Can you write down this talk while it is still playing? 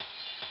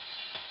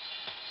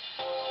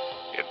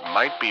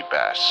might be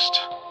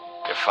best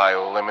if I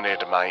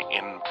limited my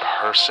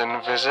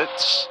in-person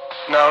visits.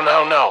 No,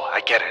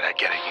 I get it.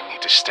 You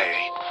need to stay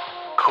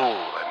cool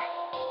and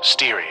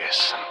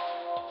mysterious.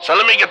 So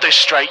let me get this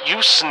straight.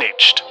 You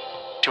snitched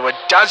to a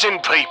dozen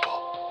people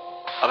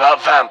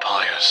about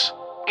vampires.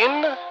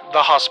 In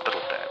the hospital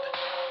bed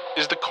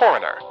is the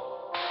coroner.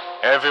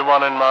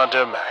 Everyone in my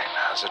domain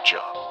has a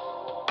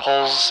job.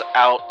 Pulls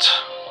out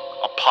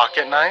a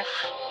pocket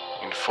knife.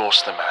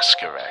 Enforce the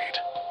masquerade.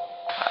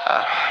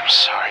 I'm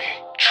sorry.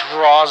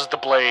 Draws the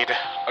blade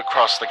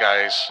across the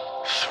guy's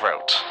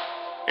throat.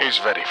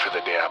 He's ready for the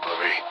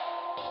diablerie.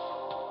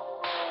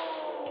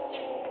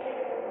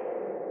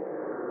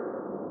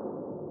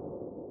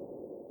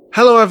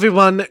 Hello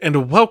everyone,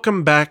 and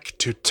welcome back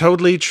to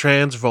Totally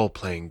Trans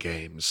Role-Playing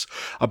Games,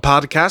 a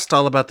podcast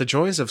all about the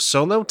joys of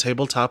solo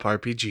tabletop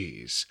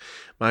RPGs.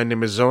 My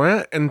name is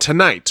Zora, and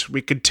tonight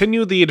we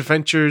continue the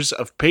adventures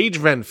of Paige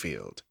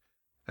Renfield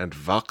and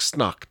Vox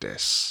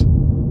Noctis.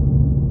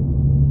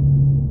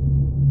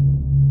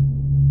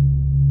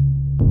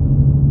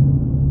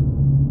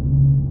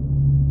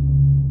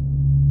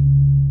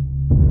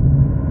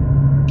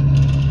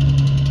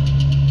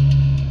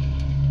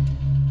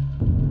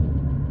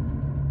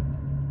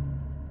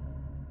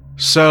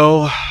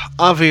 So,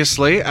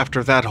 obviously,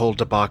 after that whole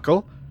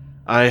debacle,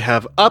 I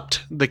have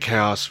upped the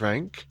Chaos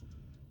rank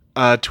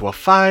to a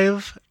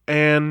 5,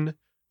 and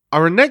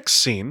our next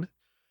scene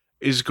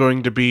is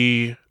going to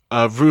be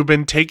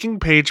Ruben taking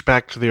Paige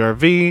back to the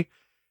RV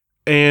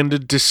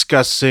and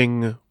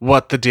discussing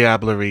what the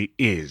diablerie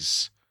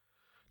is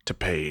to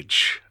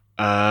Paige.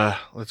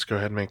 Let's go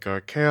ahead and make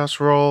our Chaos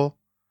roll.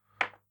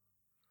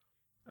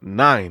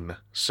 9,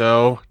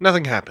 so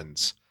nothing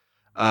happens.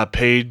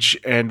 Paige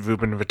and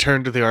Ruben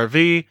return to the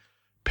RV.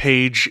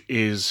 Paige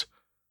is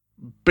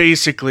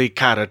basically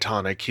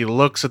catatonic. He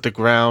looks at the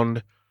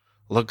ground,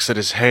 looks at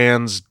his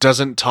hands,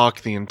 doesn't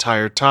talk the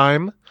entire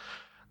time.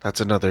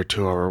 That's another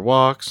 2-hour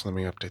walk, so let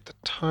me update the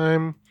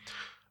time.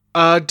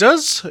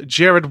 Does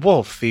Jared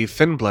Wolf, the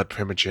Thin Blood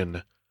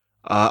Primogen,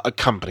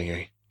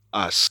 accompany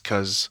us?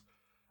 Because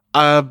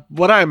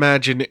what I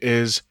imagine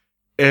is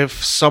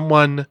if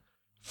someone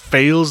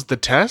fails the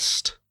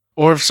test,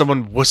 or if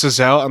someone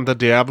wusses out on the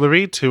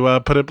diablerie, to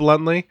put it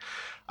bluntly,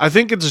 I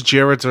think it's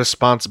Jared's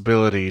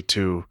responsibility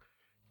to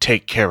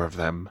take care of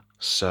them.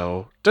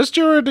 So, does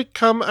Jared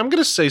come? I'm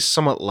going to say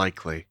somewhat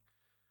likely.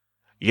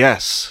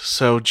 Yes,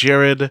 so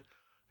Jared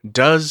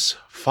does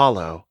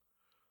follow.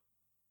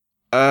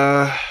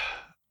 I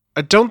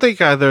don't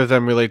think either of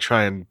them really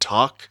try and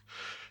talk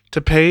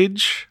to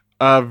Paige.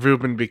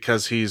 Ruben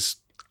because he's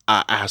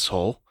an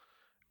asshole.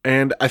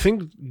 And I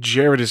think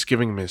Jared is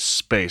giving him his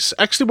space.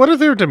 Actually, what are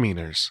their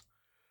demeanors?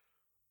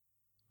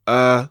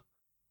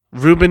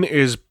 Ruben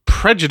is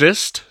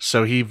prejudiced,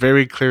 so he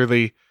very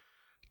clearly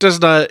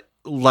does not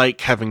like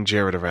having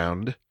Jared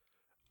around.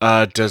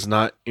 Does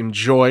not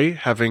enjoy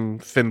having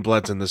thin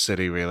bloods in the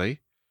city,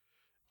 really.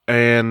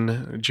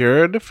 And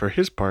Jared, for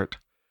his part,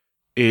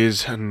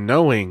 is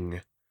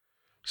knowing.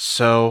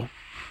 So,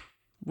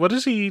 what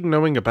is he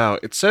knowing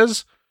about? It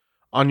says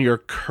on your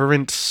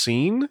current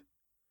scene.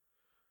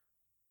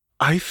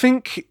 I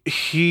think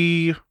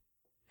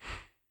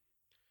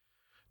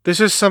this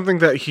is something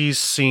that he's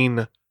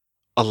seen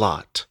a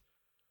lot.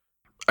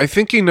 I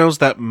think he knows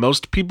that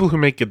most people who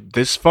make it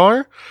this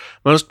far,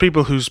 most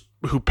people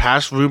who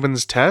pass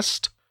Ruben's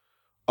test,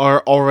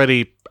 are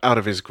already out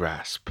of his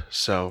grasp.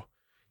 So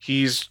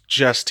he's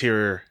just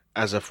here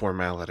as a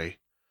formality.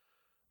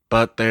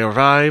 But they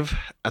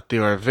arrive at the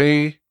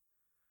RV.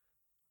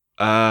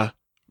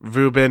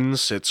 Ruben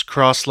sits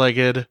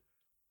cross-legged.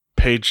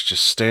 Paige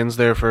just stands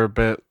there for a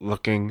bit,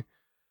 looking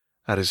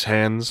at his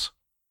hands.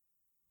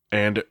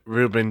 And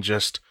Ruben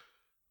just,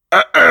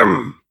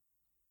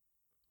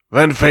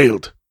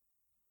 Renfield.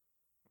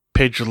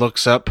 Paige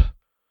looks up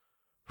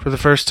for the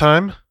first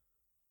time.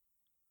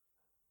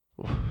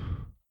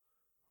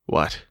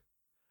 What?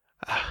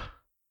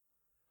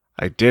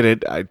 I did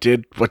it. I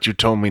did what you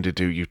told me to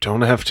do. You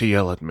don't have to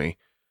yell at me.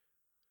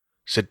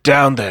 Sit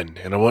down then,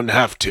 and I wouldn't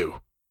have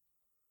to.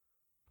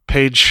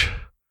 Paige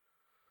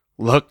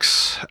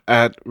looks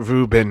at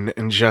Ruben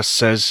and just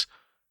says,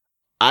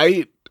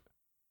 I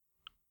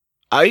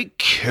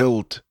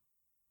killed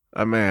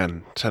a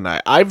man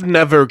tonight. I've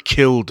never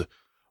killed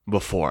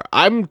before.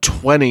 I'm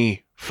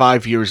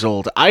 25 years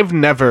old. I've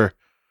never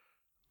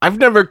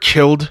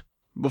killed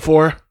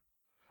before.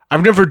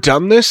 I've never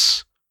done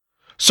this.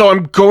 So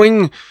I'm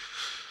going...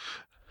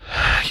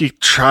 He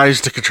tries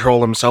to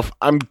control himself.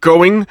 I'm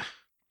going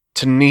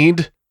to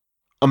need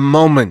a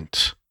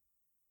moment,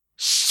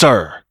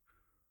 sir.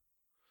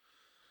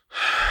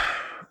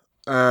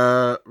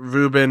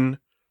 Ruben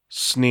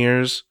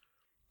sneers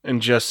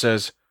and just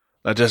says,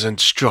 that doesn't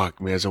strike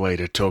me as a way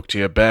to talk to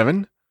you,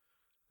 Baron.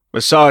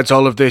 Besides,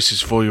 all of this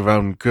is for your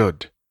own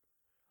good.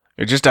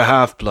 You're just a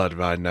half-blood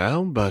right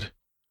now, but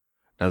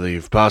now that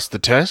you've passed the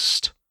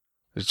test,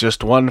 there's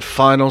just one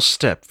final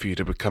step for you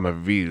to become a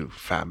real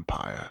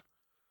vampire.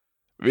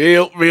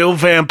 Real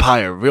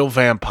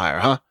vampire,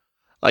 huh?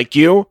 Like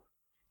you?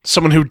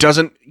 Someone who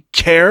doesn't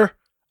care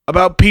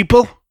About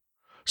people?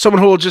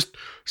 Someone who will just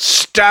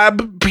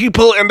stab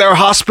people in their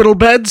hospital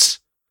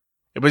beds?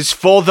 It was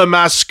for the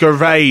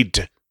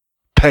masquerade,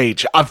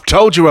 Paige. I've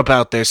told you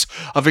about this.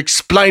 I've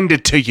explained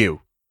it to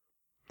you.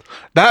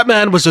 That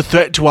man was a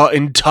threat to our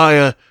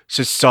entire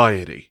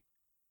society.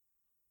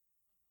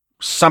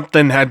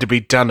 Something had to be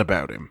done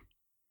about him.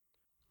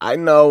 I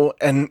know,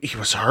 and he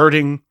was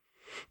hurting.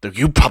 Though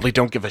you probably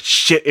don't give a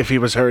shit if he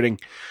was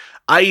hurting.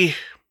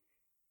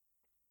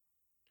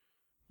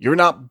 You're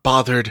not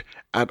bothered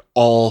at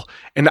all.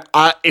 And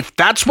if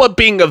that's what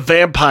being a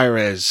vampire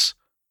is,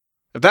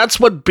 if that's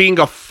what being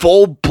a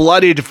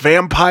full-blooded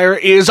vampire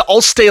is,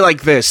 I'll stay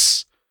like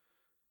this.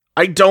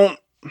 I don't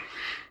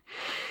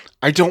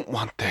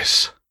want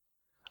this.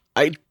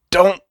 I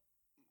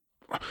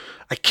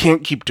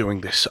can't keep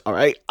doing this,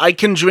 alright? I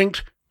can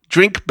drink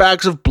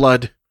bags of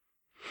blood.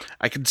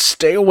 I can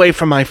stay away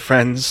from my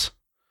friends.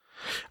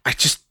 I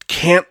just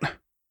can't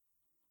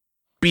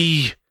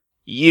be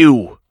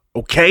you,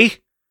 okay?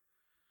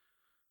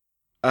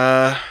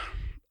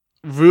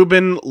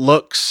 Ruben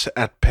looks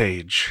at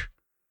Paige.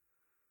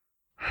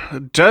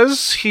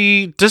 Does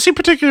he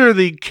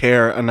particularly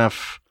care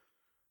enough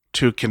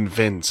to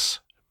convince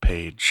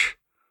Paige?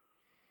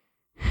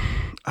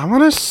 I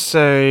want to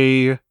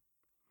say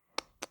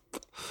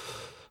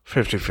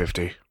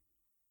 50-50.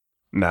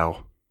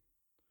 No.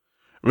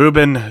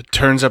 Ruben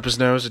turns up his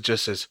nose and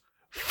just says,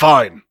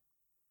 fine.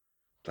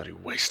 Bloody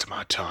waste of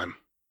my time.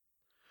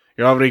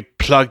 You already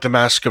plugged the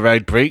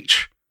masquerade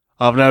breach.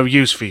 I've no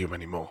use for you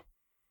anymore.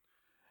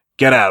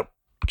 Get out.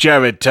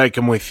 Jared, take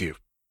him with you.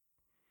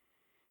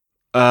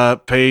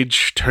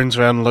 Paige turns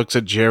around and looks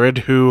at Jared,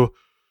 who,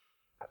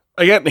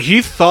 again,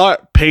 he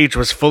thought Paige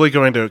was fully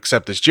going to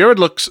accept this. Jared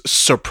looks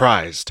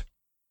surprised.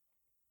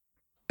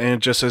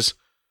 And just says,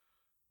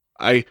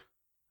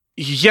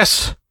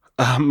 yes,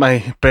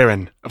 my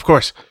Baron, of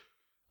course.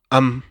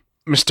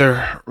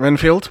 Mr.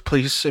 Renfield,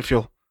 please, if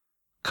you'll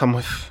come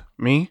with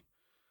me.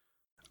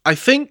 I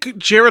think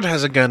Jared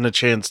hasn't gotten a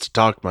chance to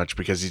talk much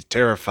because he's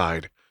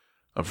terrified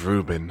of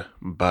Ruben,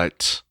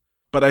 but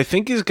I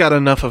think he's got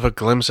enough of a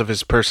glimpse of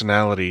his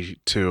personality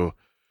to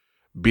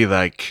be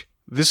like,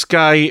 this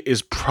guy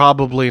is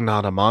probably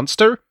not a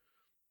monster,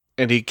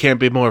 and he can't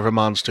be more of a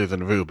monster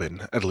than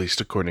Ruben, at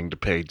least according to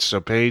Paige. So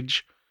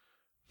Paige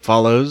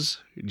follows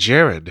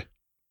Jared.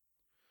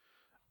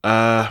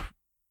 And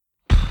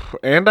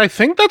I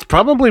think that's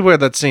probably where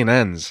that scene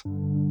ends.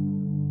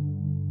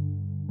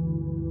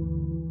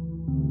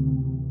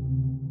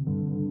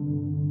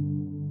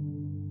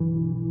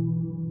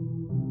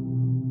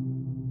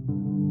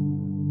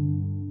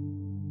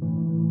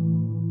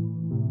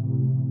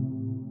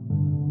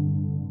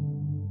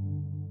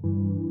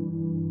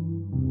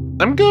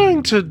 I'm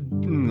going to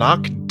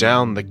knock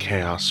down the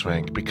chaos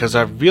rank because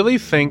I really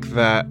think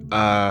that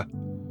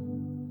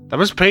that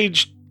was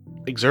Paige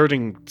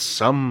exerting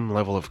some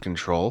level of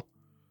control.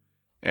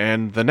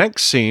 And the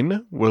next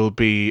scene will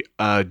be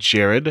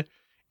Jared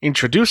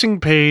introducing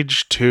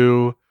Paige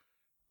to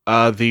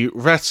the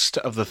rest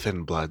of the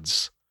Thin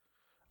Bloods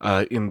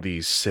in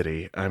the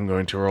city. I'm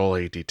going to roll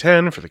a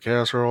d10 for the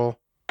chaos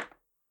roll.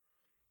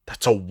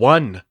 That's a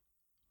 1.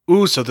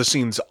 Ooh, so the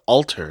scene's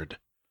altered.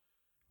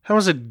 How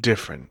is it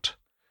different?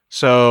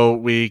 So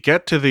we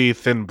get to the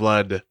Thin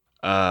Blood,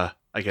 I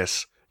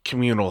guess,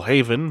 communal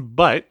haven,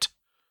 but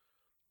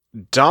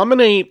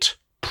dominate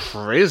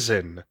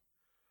prison.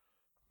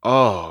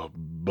 Oh,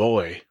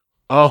 boy.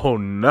 Oh,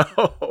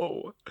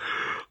 no.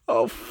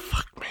 Oh,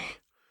 fuck me.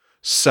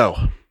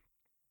 So,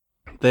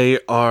 they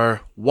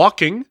are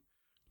walking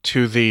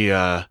to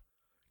the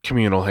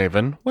communal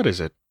haven. What is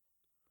it?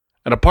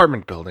 An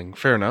apartment building.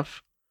 Fair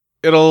enough.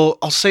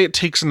 I'll say it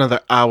takes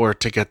another hour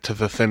to get to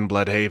the Thin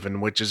Blood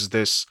Haven, which is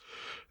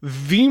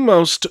the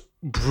most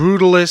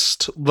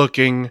brutalist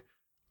looking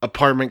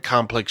apartment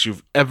complex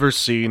you've ever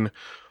seen.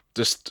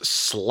 Just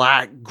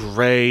slack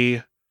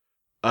gray.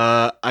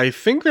 I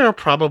think there are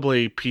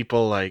probably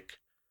people like,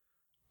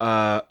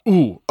 oh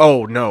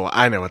no,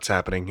 I know what's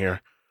happening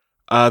here.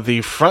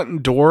 The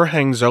front door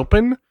hangs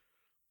open,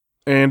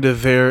 and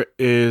there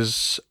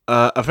is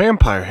a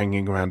vampire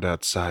hanging around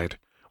outside.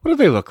 What do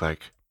they look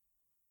like?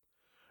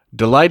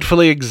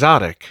 Delightfully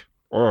exotic.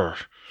 Oh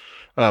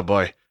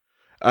boy.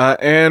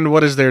 And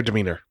what is their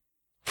demeanor?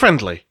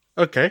 Friendly.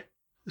 Okay.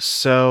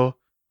 So,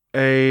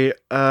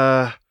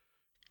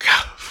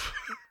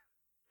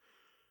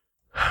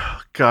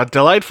 God,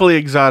 delightfully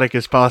exotic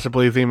is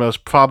possibly the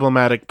most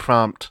problematic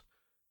prompt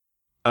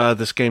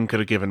this game could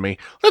have given me.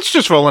 Let's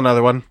just roll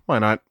another one. Why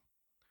not?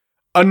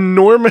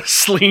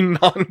 Enormously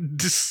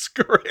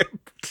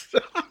nondescript.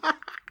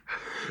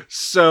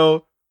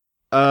 So,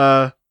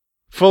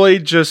 fully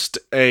just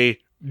a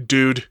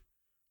dude,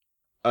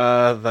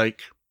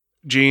 like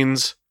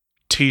jeans,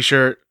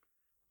 t-shirt,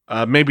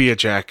 maybe a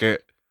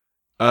jacket,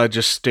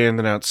 just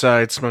standing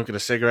outside smoking a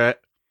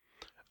cigarette,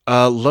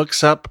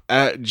 looks up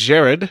at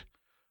Jared,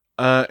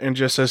 and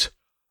just says,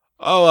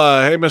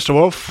 "Oh, hey, Mr.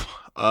 Wolf.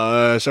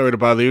 Sorry to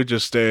bother you.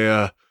 Just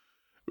a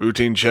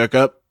routine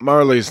checkup.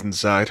 Marley's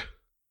inside."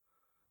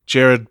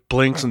 Jared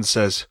blinks and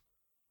says,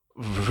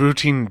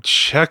 Routine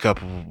checkup?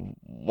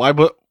 Why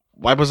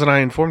wasn't I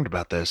informed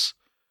about this?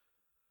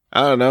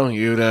 I don't know.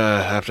 You'd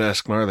have to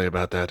ask Marley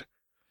about that.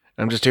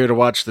 I'm just here to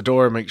watch the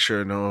door, make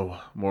sure no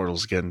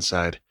mortals get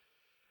inside.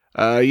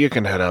 You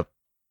can head up.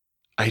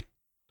 I.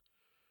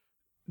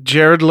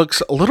 Jared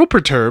looks a little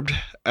perturbed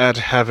at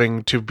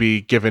having to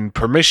be given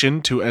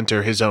permission to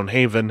enter his own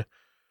haven,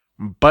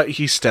 but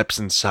he steps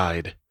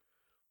inside.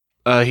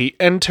 He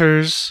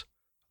enters.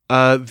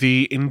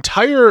 The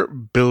entire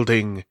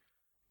building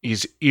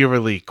is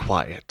eerily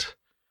quiet,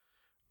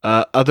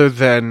 other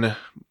than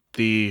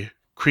the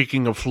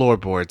creaking of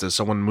floorboards as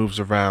someone moves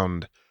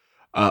around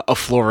a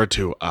floor or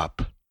two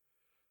up.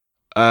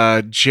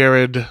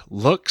 Jared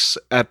looks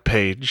at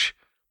Paige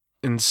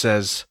and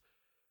says,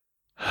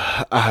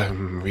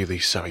 I'm really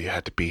sorry you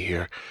had to be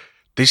here.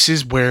 This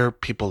is where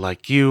people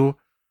like you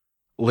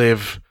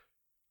live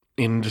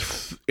in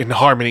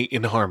harmony,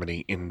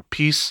 in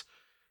peace.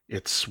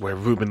 It's where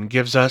Reuben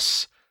gives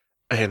us,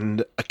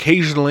 and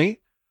occasionally,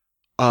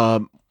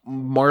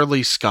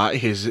 Marley Scott,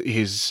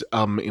 his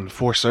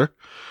enforcer,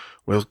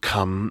 will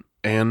come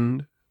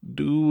and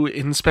do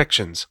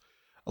inspections.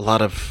 A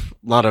lot of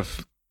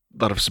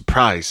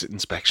surprise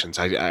inspections.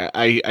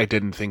 I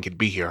didn't think it'd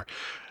be here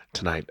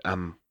tonight.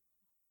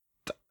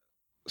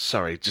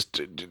 Sorry.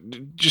 Just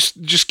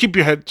keep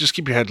your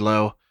head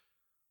low,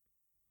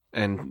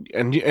 and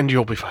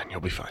you'll be fine.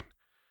 You'll be fine.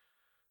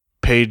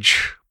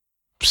 Paige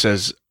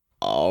says,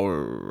 "All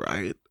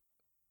right.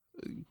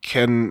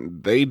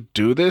 Can they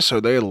do this?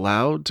 Are they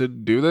allowed to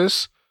do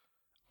this?"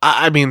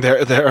 I mean,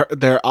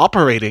 they're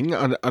operating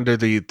under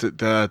the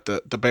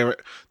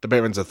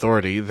Baron's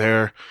authority.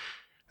 There's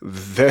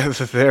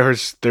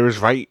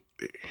right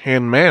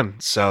hand man.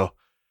 So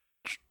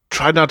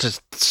try not to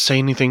say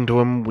anything to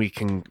him. We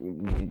can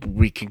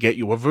get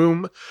you a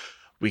room.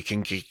 We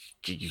can get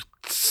you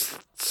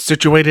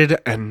situated,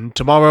 and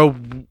tomorrow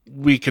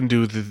we can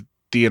do the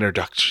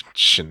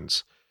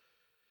introductions.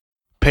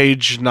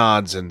 Paige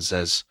nods and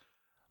says,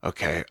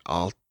 "Okay,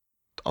 I'll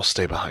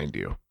stay behind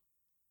you."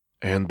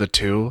 And the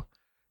two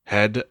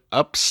head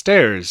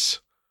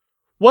upstairs.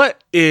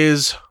 What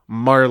is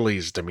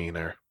Marley's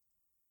demeanor?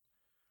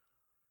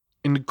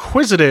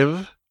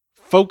 Inquisitive,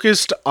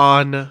 focused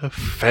on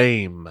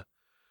fame.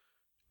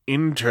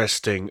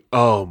 Interesting.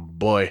 Oh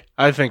boy,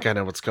 I think I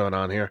know what's going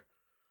on here.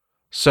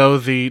 So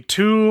the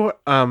two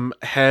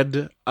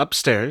head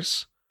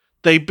upstairs.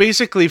 They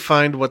basically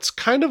find what's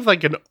kind of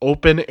like an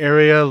open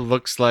area,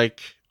 looks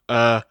like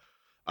a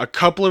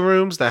couple of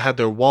rooms that had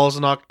their walls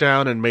knocked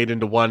down and made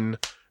into one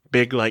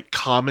big like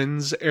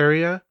commons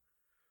area.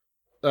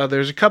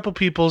 There's a couple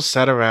people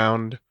sat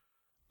around.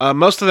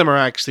 Most of them are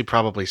actually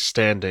probably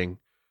standing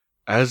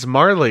as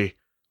Marley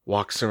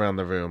walks around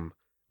the room,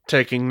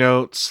 taking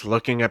notes,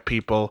 looking at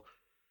people.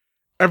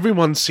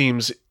 Everyone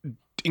seems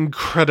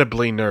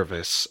incredibly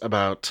nervous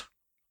about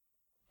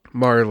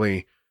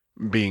Marley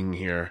being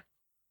here.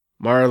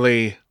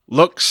 Marley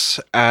looks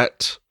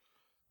at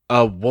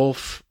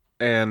Wolf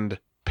and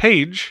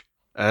Paige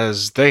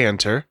as they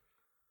enter.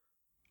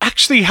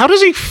 Actually, how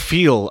does he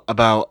feel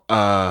about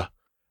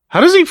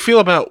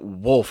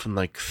Wolf and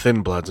like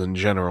Thin Bloods in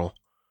general?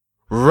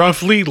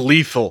 Roughly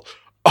lethal.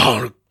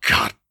 Oh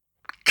God.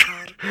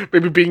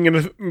 Maybe being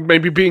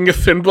a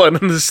Thin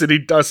Blood in the city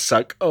does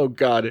suck. Oh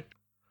God.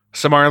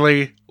 So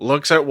Marley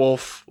looks at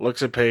Wolf,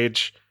 looks at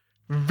Paige,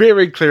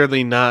 very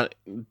clearly not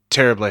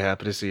terribly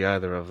happy to see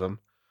either of them.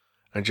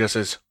 And just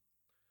says,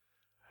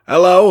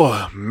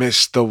 "Hello,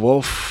 Mr.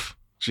 Wolf.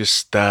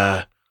 Just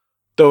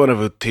doing a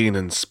routine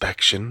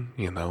inspection,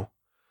 you know.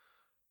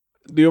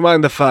 Do you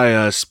mind if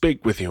I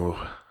speak with you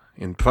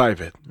in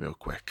private real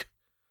quick?"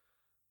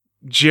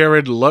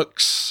 Jared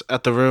looks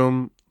at the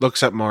room,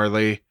 looks at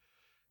Marley,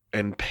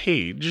 and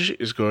Paige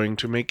is going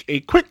to make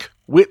a quick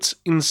wits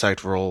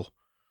insight roll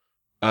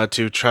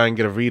to try and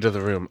get a read of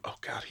the room. Oh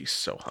God, he's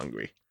so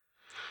hungry.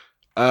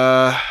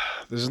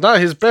 This is not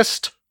his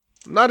best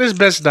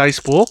dice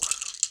pool.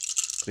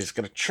 He's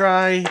gonna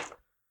try.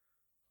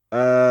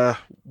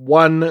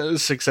 One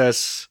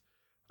success.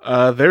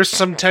 There's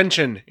some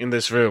tension in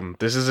this room.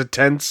 This is a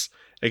tense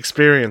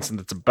experience, and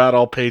that's about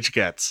all Paige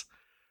gets.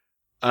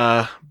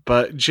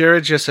 But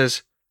Jared just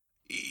says,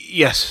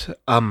 "Yes,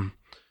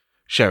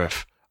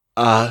 Sheriff.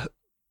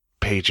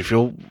 Paige, if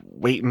you'll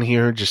wait in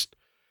here, just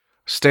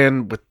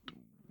stand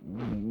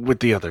with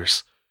the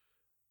others."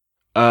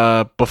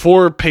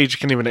 Before Paige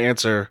can even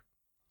answer,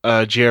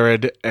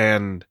 Jared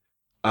and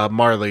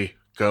Marley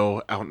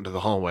go out into the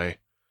hallway.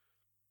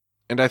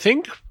 And I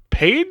think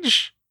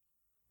Paige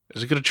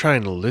is going to try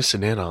and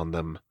listen in on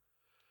them.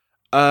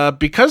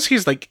 Because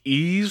he's like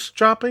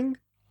eavesdropping,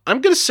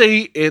 I'm going to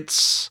say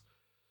it's,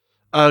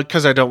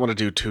 because I don't want to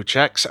do 2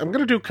 checks, I'm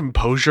going to do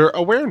composure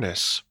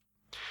awareness,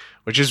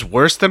 which is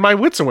worse than my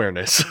wits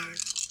awareness.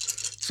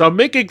 So I'm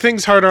making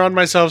things harder on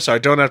myself so I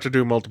don't have to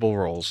do multiple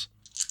rolls.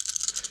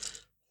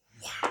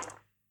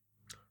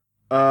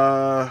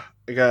 I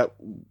got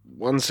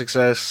 1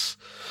 success.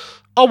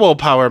 I'll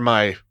willpower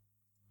my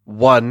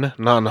 1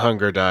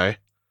 non-hunger die.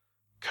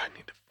 God, I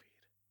need to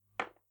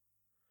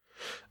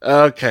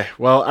Okay,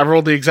 well, I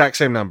rolled the exact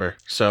same number,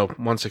 so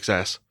one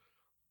success.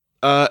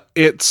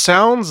 It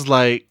sounds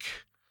like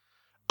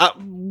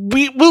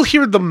we'll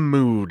hear the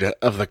mood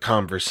of the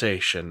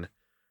conversation.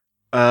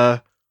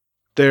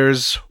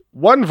 There's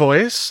one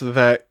voice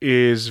that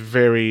is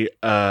very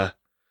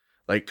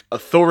like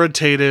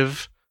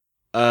authoritative,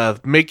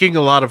 making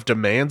a lot of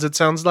demands. It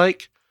sounds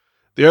like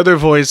the other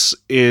voice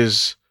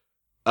is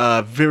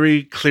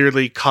very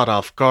clearly caught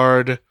off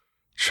guard,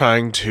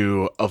 trying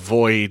to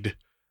avoid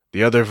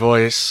the other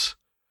voice.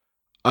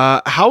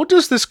 How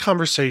does this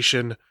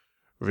conversation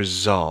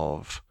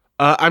resolve?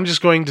 I'm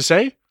just going to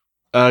say,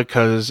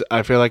 because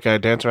I feel like I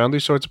dance around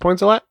these sorts of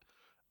points a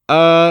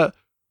lot.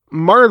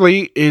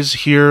 Marley is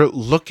here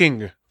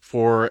looking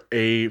for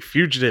a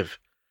fugitive,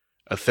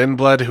 a thin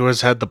blood who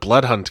has had the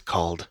blood hunt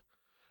called,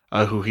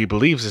 who he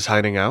believes is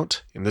hiding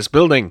out in this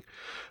building.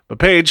 But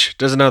Paige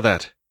doesn't know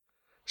that.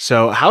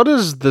 So how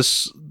does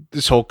this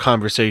whole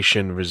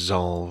conversation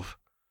resolve?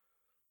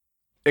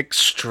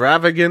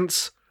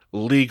 Extravagance,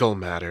 legal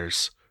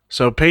matters.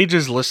 So Paige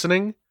is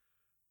listening,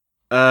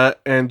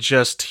 and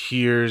just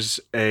hears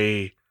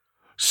a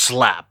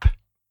slap,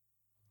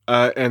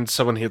 and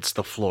someone hits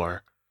the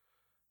floor.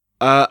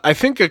 I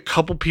think a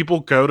couple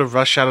people go to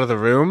rush out of the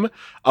room.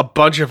 A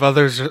bunch of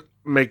others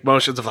make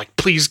motions of like,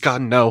 please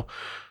God, no.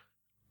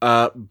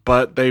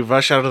 But they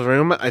rush out of the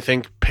room. I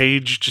think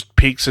Paige just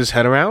peeks his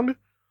head around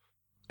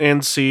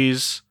and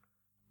sees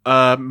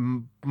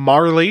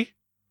Marley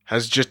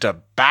has just a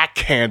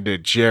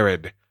backhanded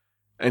Jared,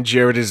 and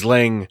Jared is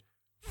laying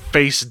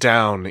face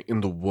down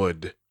in the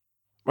wood.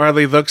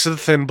 Marley looks at the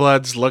Thin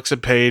Bloods, looks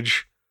at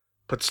Paige,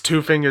 puts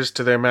two fingers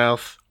to their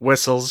mouth,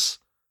 whistles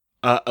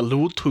a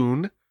little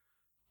tune,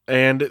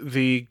 and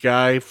the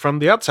guy from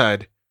the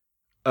outside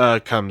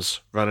comes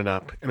running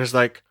up and is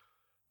like,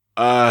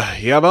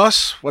 yeah,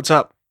 boss, what's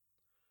up?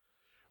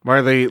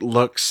 Marley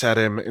looks at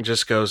him and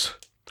just goes,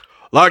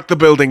 lock the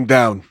building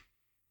down.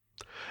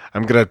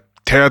 I'm gonna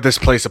tear this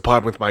place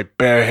apart with my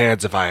bare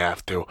hands if I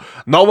have to.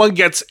 No one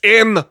gets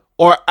in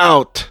or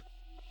out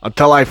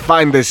until I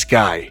find this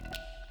guy.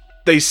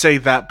 They say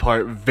that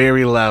part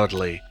very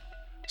loudly,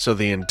 so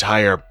the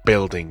entire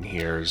building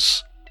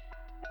hears.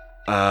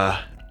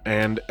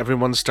 And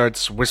everyone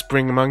starts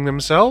whispering among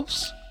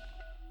themselves.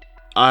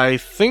 I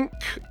think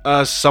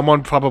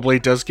someone probably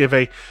does give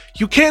a,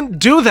 you can't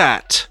do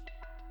that!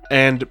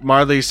 And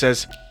Marley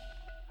says,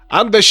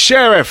 I'm the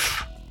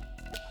sheriff!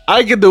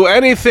 I can do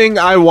anything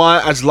I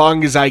want as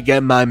long as I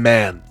get my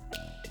man.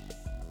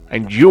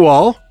 And you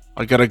all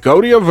are gonna go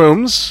to your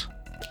rooms,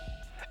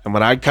 and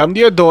when I come to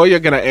your door, you're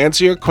gonna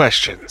answer your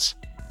questions.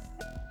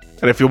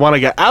 And if you want to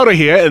get out of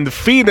here and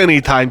feed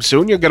anytime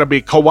soon, you're gonna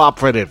be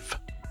cooperative.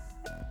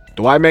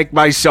 Do I make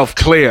myself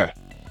clear?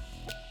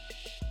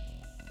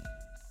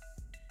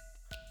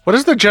 What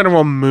is the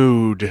general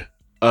mood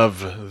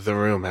of the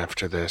room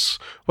after this?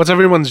 What's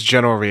everyone's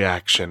general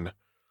reaction?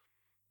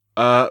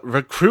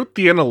 Recruit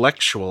the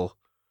intellectual.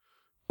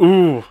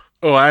 Oh,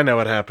 I know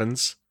what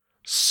happens.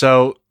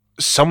 So,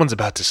 someone's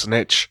about to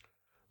snitch.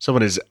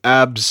 Someone is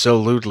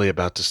absolutely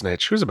about to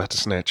snitch. Who's about to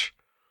snitch?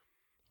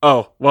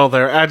 Oh, well,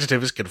 their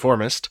adjective is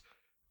conformist.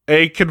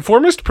 A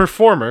conformist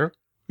performer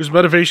whose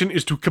motivation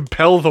is to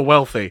compel the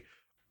wealthy.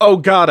 Oh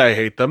God, I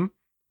hate them.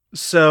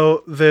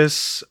 So,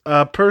 this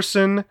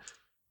person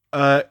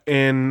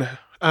in...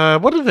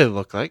 what do they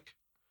look like?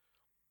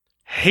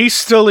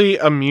 Hastily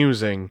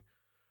amusing.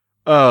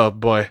 Oh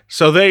boy.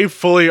 So they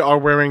fully are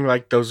wearing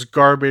like those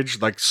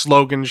garbage like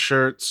slogan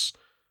shirts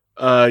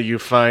you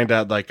find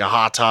at like a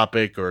Hot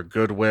Topic or a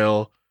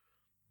Goodwill.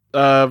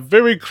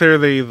 Very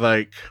clearly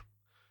like,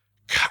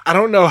 I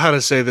don't know how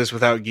to say this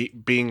without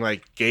being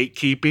like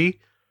gatekeepy.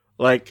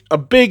 Like a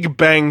Big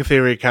Bang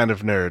Theory kind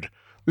of nerd.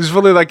 This is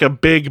really like a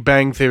Big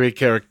Bang Theory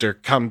character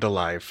come to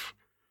life.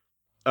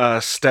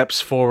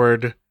 Steps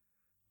forward.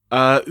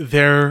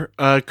 Their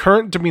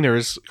current demeanor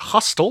is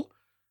hostile.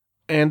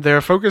 And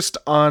they're focused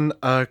on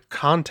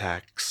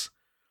contacts.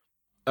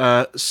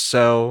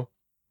 So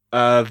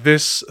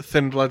this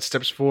Thin Blood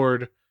steps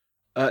forward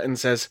and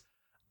says,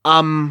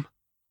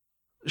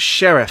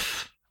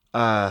 Sheriff,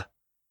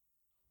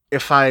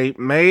 if I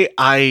may,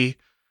 I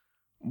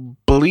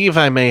believe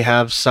I may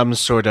have some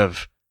sort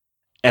of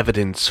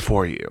evidence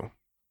for you.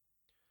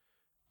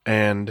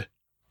 And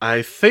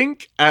I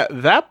think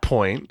at that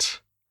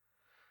point,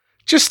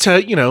 just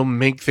to,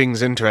 make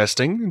things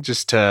interesting,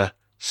 just to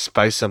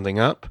spice something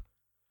up,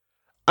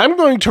 I'm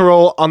going to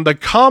roll on the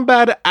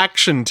combat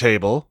action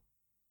table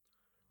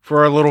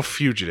for our little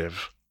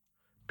fugitive.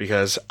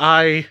 Because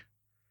I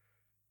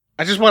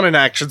just want an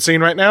action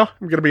scene right now.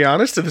 I'm going to be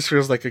honest, and this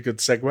feels like a good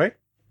segue.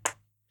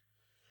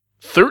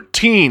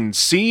 13.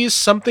 Sees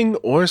something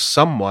or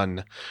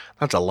someone.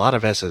 That's a lot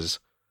of S's.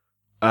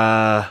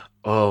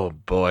 Oh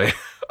boy.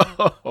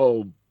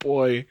 Oh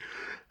boy.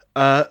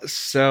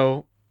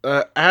 So,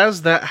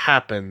 as that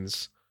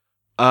happens,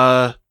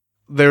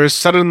 there is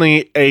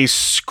suddenly a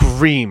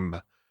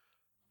scream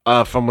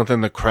from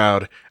within the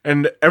crowd,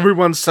 and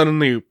everyone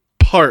suddenly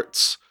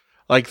parts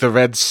like the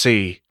Red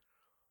Sea.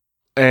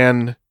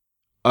 And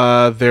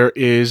there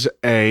is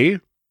a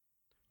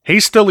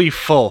hastily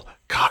full.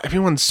 God,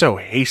 everyone's so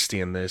hasty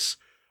in this.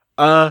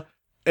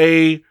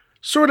 A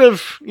sort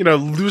of,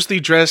 loosely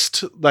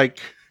dressed, like,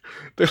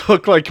 they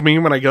look like me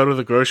when I go to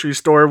the grocery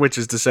store, which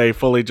is to say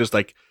fully just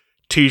like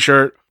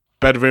t-shirt,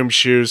 bedroom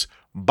shoes,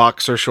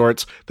 boxer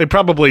shorts. They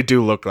probably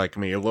do look like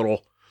me, a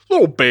little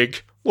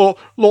big, little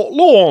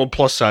on the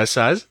plus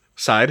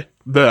side.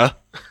 Duh.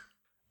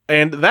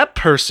 And that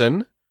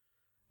person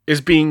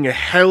is being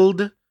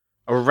held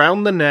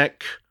around the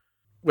neck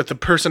with the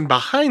person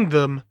behind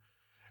them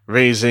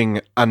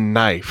raising a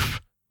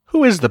knife.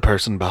 Who is the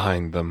person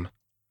behind them?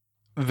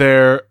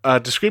 Their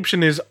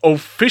description is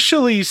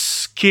officially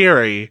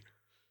scary.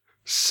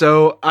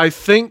 So I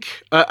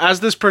think as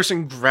this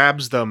person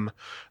grabs them,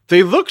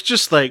 they look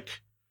just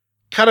like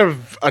kind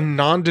of a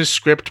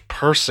nondescript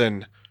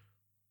person,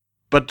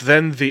 but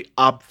then the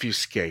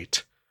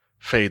obfuscate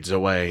fades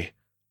away.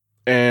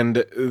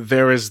 And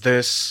there is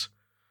this,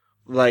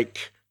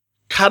 like,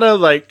 kind of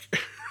like...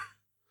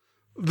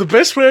 The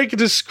best way I could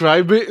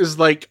describe it is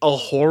like a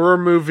horror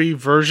movie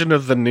version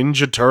of the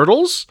Ninja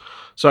Turtles.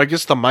 So I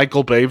guess the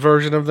Michael Bay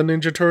version of the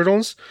Ninja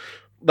Turtles.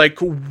 Like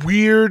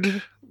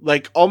weird,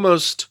 like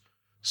almost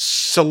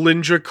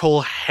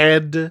cylindrical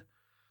head,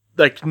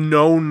 like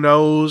no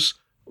nose,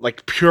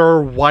 like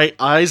pure white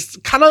eyes.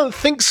 Kind of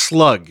think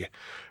Slug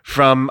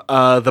from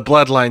the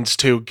Bloodlines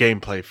 2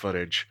 gameplay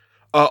footage.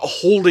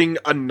 Holding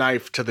a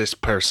knife to this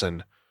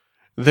person.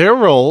 Their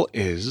role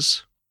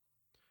is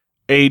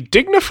a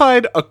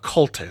dignified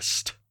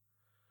occultist.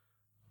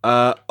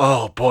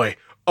 Oh boy.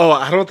 Oh,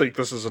 I don't think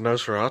this is a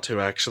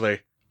Nosferatu,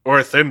 actually. Or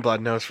a Thin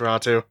Blood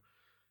Nosferatu.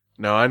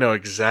 No, I know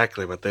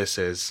exactly what this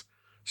is.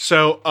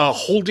 So,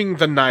 holding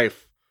the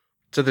knife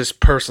to this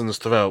person's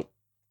throat.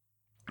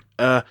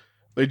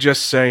 They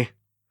just say,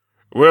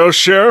 "Well,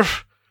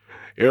 Sheriff,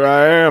 here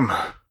I am.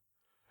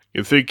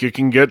 You think you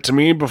can get to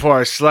me before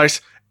I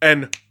slice?"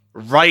 And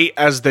right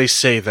as they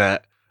say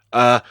that,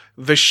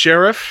 the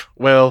sheriff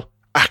will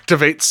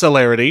activate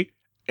celerity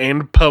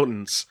and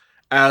potence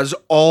as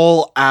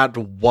all at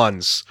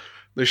once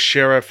the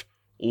sheriff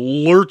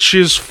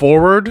lurches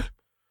forward,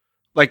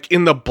 like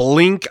in the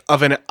blink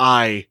of an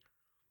eye,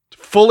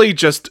 fully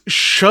just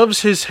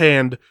shoves his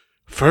hand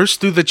first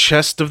through the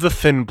chest of the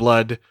Thin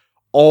Blood,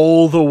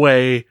 all the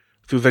way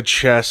through the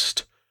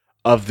chest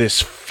of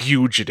this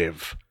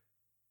fugitive.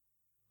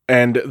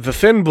 And the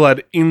Thin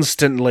Blood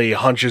instantly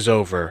hunches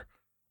over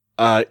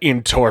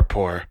in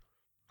torpor.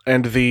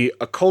 And the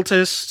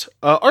occultist,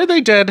 are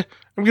they dead?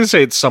 I'm going to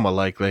say it's somewhat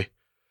likely.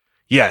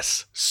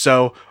 Yes,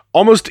 so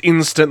almost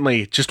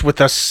instantly, just with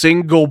a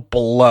single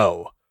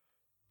blow,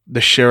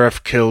 the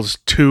sheriff kills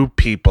 2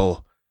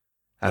 people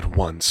at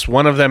once.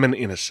 One of them an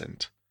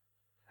innocent.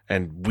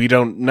 And we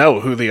don't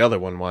know who the other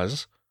one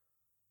was.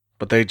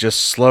 But they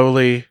just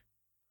slowly...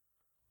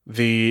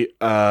 The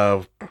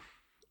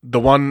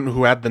one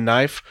who had the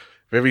knife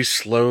very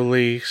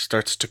slowly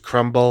starts to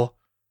crumble,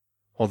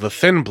 while the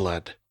Thin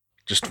Blood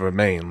just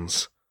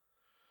remains.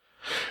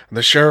 And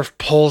the sheriff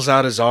pulls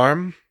out his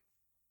arm.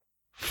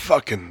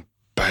 Fucking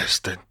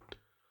bastard.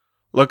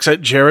 Looks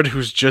at Jared,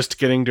 who's just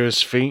getting to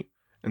his feet,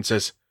 and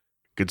says,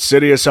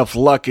 "Consider yourself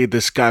lucky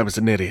this guy was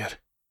an idiot.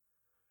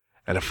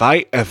 And if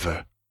I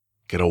ever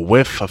get a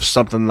whiff of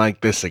something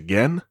like this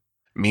again,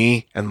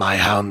 me and my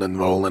hound are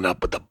rolling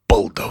up with a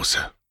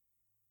bulldozer."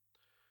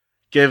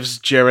 Gives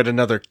Jared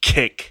another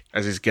kick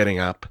as he's getting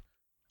up,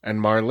 and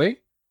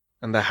Marley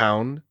and the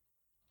hound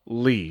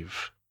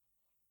leave.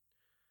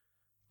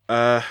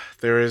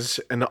 There is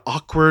an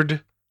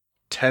awkward,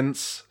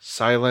 tense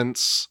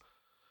silence.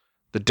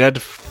 The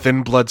dead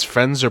Thin Blood's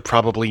friends are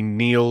probably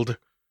kneeled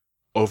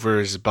over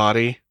his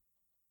body.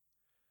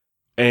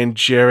 And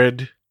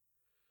Jared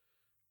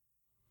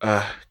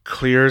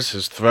clears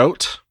his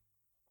throat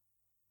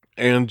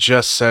and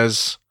just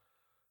says,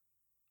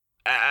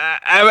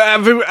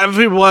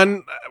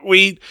 everyone,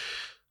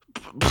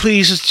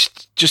 please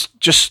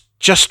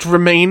just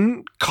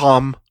remain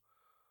calm.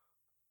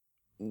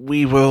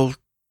 We will...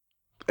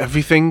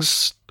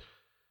 Everything's...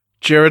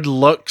 Jared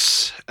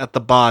looks at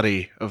the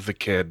body of the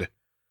kid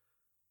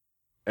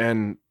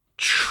and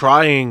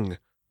trying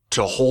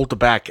to hold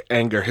back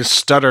anger, his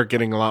stutter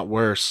getting a lot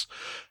worse.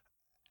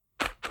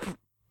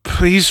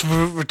 Please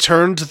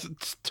return to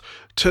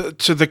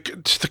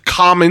the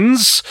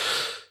commons,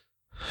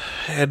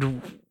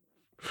 and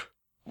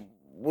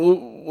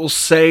we'll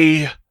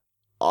say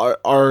our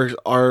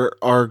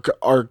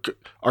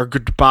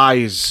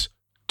goodbyes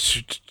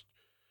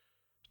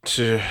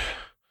to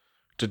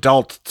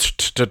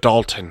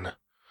Dalton.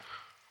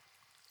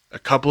 A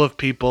couple of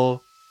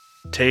people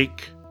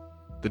take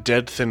the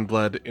dead Thin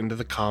Blood into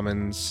the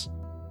commons,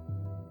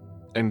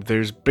 and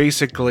there's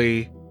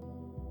basically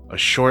a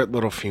short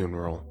little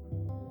funeral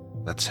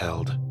that's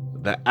held.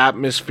 The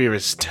atmosphere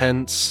is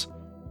tense.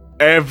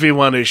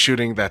 Everyone is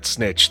shooting that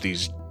snitch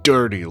these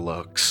dirty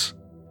looks.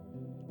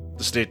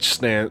 The snitch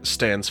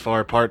stands far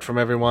apart from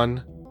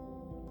everyone,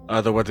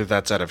 whether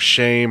that's out of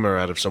shame or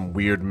out of some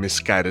weird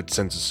misguided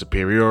sense of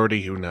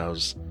superiority, who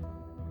knows.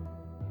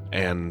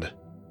 And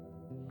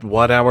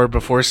 1 hour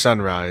before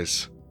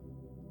sunrise,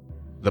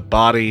 the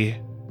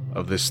body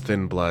of this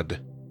thin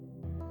blood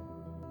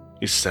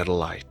is set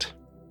alight.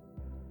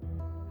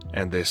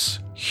 And this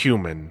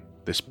human,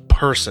 this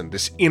person,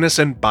 this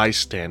innocent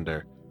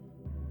bystander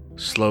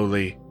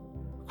slowly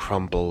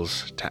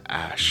crumbles to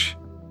ash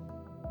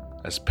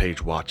as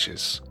Paige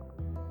watches.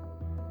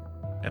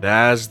 And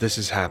as this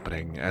is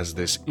happening, as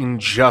this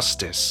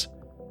injustice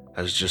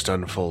has just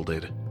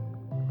unfolded,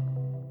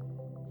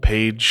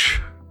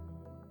 Paige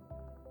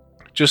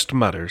just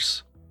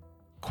mutters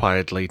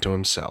quietly to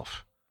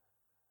himself,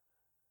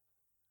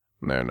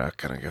 "They're not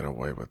gonna get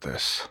away with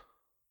this."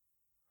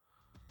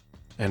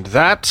 And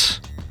that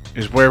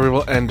is where we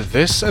will end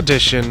this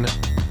edition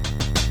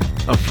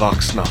of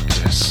Vox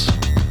Noctis.